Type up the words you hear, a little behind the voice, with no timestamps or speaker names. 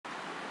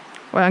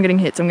Wait, I'm getting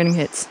hits. I'm getting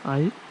hits. Are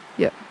you?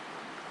 Yep.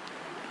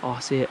 Oh, I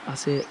see it. I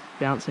see it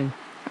bouncing.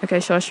 Okay,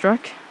 shall I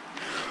strike?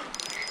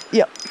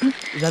 Yep.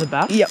 Is that a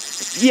bass?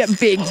 Yep. Yep,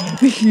 big.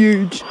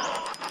 Huge.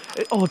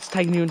 Oh, it's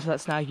taking you into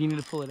that snag. You need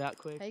to pull it out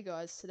quick. Hey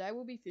guys, today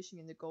we'll be fishing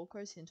in the Gold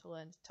Coast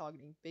hinterland,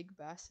 targeting big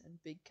bass and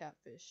big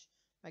catfish.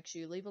 Make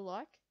sure you leave a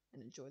like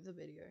and enjoy the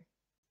video.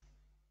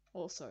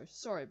 Also,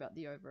 sorry about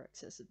the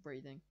over-excessive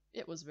breathing.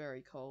 It was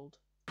very cold.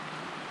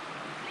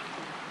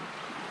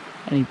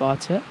 Any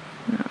bites yet?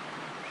 No.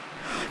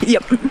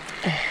 Yep.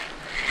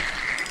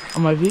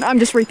 I'm over you. I'm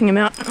just reaping him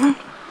out.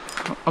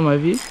 I'm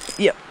over you.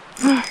 Yep.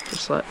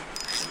 Just like...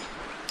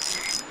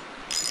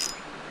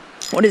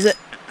 What is it?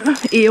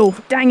 Eel.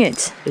 Dang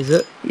it. Is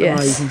it? Yes.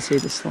 Oh, you can see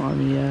the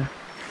slimy, yeah.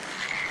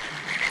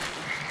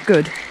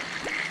 Good.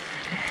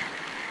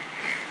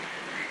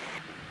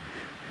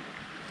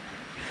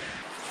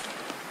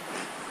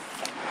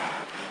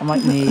 I'm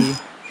like near you.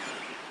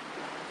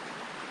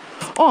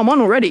 Oh, I'm on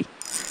already.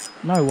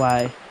 No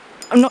way.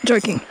 I'm not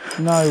joking.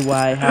 No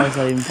way. How is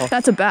that even possible?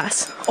 That's a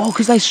bass. Oh,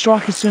 because they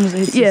strike as soon as it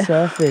hits the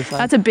surface. Like,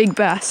 That's a big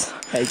bass.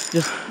 okay,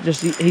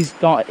 just he's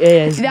gone.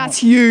 Yeah, That's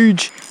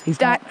huge. He's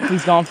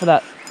gone for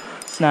that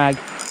snag.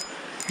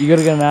 You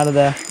gotta get him out of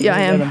there. Yeah, I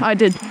am. I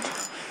did.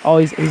 Oh,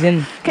 he's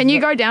in. Can you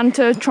go down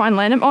to try and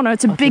land him? Oh no,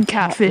 it's a big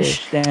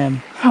catfish.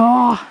 Damn.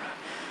 Oh.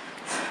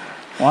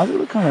 Why does it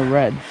look kind of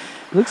red?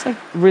 It looks like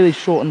really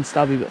short and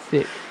stubby but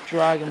thick.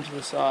 Drag him to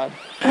the side.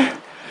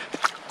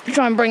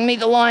 Try and bring me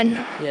the line.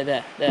 Yeah,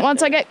 there.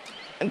 Once I get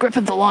a grip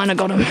of the line, I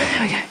got him.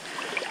 Okay.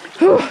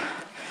 Whew.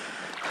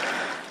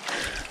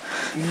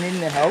 You needing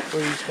the help, or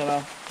are you just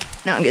gonna?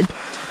 No, I'm good.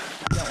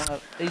 You don't wanna, are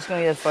you just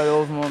gonna get a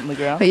photo of him on the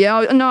ground? But yeah,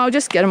 I'll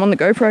just get him on the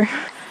GoPro.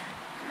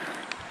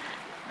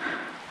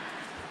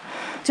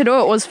 To do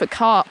it was for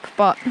carp,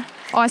 but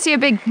oh, I see a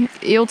big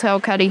eel tail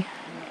caddy.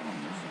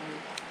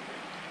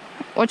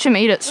 Watch him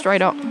eat it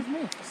straight up. No,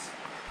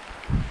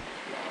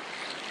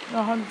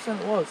 100%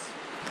 it was.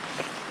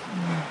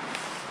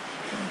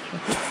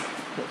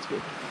 That's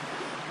good.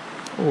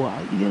 Oh,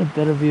 wow, you get a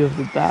better view of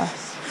the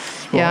bass.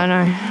 Yeah, I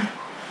know.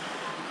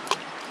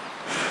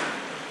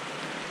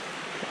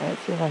 Okay,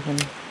 let's see if I can...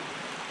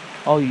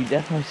 Oh, you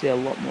definitely see a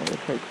lot more of the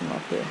creek from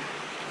up there.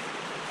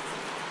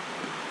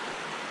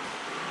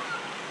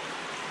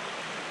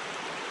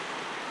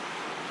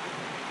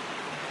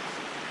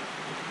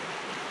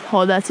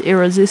 Oh, that's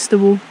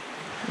irresistible.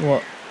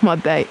 What? My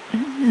bait.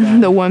 Yeah.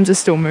 The worms are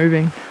still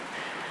moving.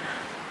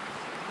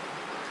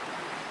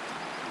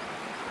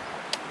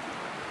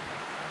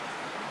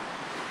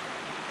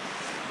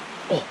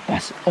 Oh,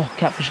 bass. Oh,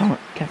 catfish on it.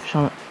 Catfish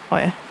on it. Oh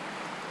yeah.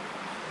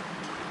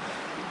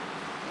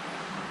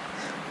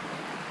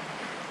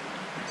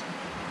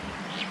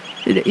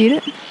 Did it eat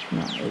it?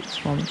 No, it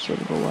swam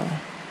sort of away.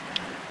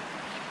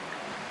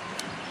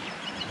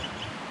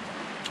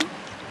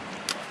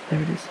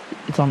 There it is.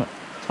 It's on it.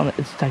 It's on it.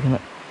 It's taking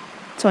it.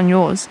 It's on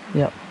yours.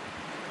 Yep.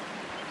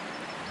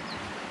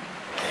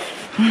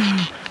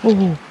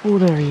 Oh,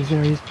 there he is.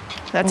 There he is.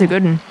 That's a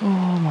good one.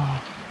 Oh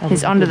my.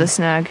 He's under the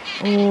snag.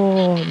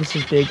 Oh, this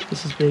is big.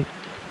 This is big.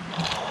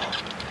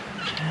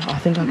 Oh, I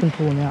think I can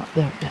pull him out.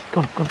 There.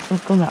 Got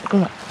him out.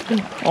 Got him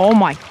out. Oh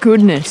my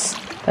goodness.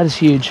 That is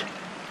huge.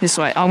 This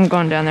way. I'm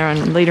going down there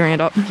and leadering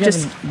it up. Do you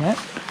Just have a net?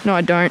 no,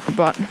 I don't.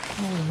 But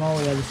Holy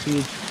moly, that is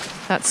huge.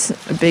 that's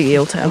a big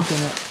eel tail.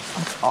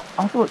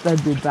 I thought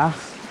they'd be bass.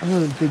 I thought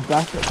it was big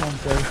bass that came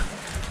through.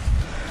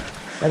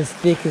 That is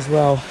thick as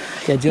well.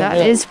 Yeah, do you That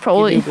want is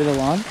probably. give you a bit of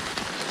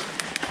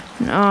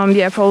line?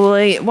 Yeah,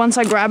 probably. Once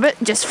I grab it,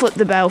 just flip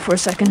the bail for a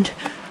second.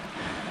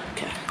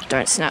 Okay.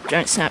 Don't snap.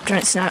 Don't snap.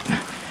 Don't snap.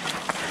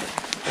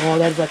 Oh,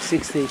 that is like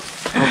 60.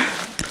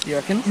 You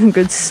reckon?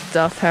 Good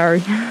stuff,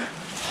 Harry.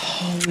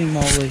 Holy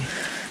moly.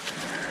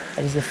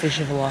 That is a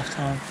fish of a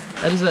lifetime.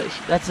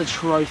 That's a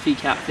trophy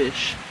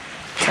catfish.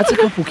 That's a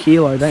couple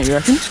kilo, don't you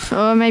reckon?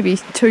 Maybe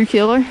 2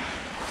 kilo.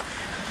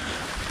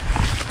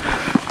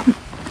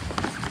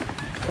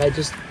 Okay,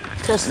 just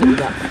test it with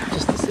that,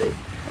 just to see.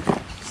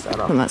 Start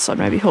up. On that side,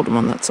 maybe. Hold him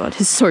on that side.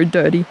 He's so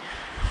dirty.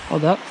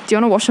 Hold that. Do you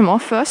want to wash him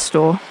off first,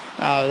 or?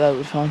 Oh, that would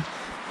be fine.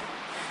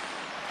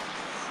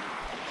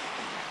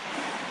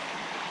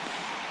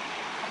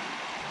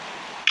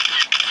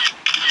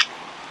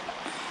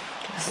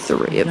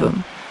 Three of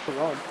them.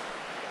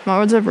 My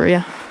rod's over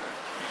here.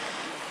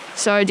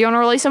 So, do you want to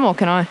release him, or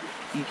can I?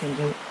 You can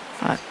do it.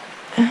 Alright.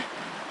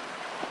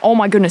 Oh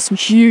my goodness,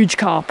 huge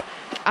carp.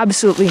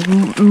 Absolutely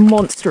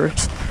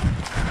monstrous.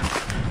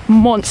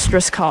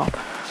 Monstrous carp.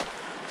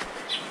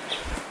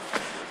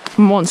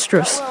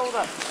 Monstrous.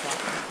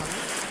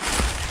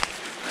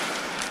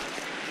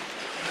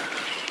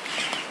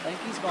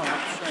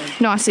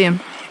 No, I see him.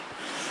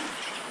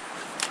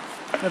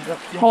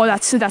 Oh,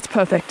 that's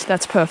perfect.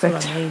 That's perfect.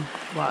 That's what I mean.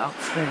 Right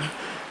upstream.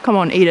 Come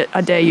on, eat it.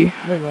 I dare you.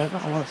 Move over.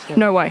 I want to see it.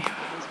 No way.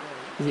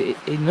 Is it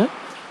eating it?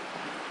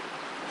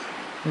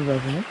 Move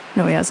over here.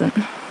 No, he hasn't.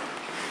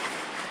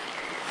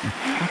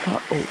 I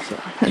can't. Oh,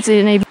 sorry. That's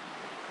it. Even.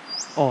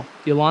 Oh,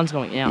 your line's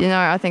going out. You know,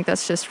 I think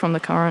that's just from the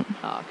current.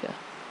 Oh, okay.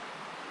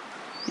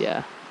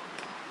 Yeah.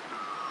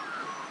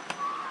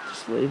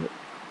 Just leave it.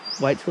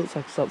 Wait till it's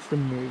like starts to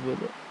move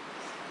with it.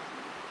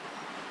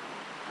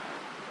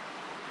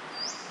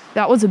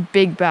 That was a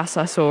big bass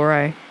I saw,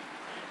 eh?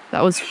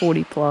 That was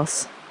 40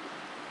 plus.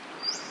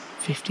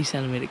 50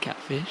 centimetre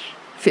catfish.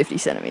 50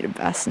 centimetre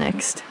bass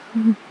next.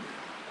 Wait,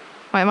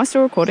 am I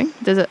still recording?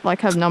 Does it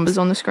like have numbers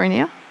on the screen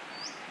here?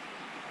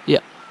 Yeah.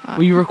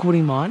 Were you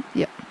recording mine?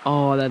 Yep.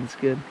 Oh, that's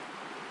good.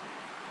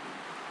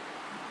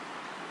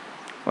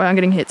 Wait, I'm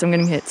getting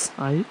hits.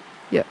 Are you?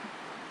 Yep.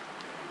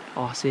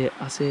 Oh, I see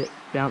it.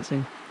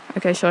 Bouncing.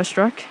 Okay, shall I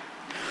strike?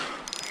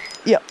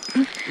 Yep.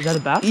 Is that a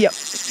bass? Yep.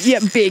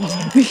 Yep, big.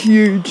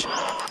 Huge.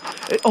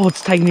 Oh,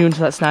 it's taking you into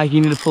that snag.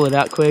 You need to pull it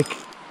out quick.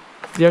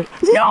 There.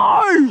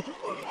 No!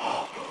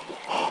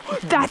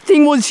 That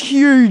thing was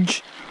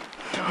huge.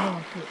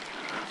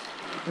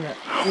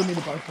 We need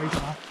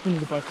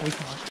to both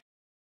recast.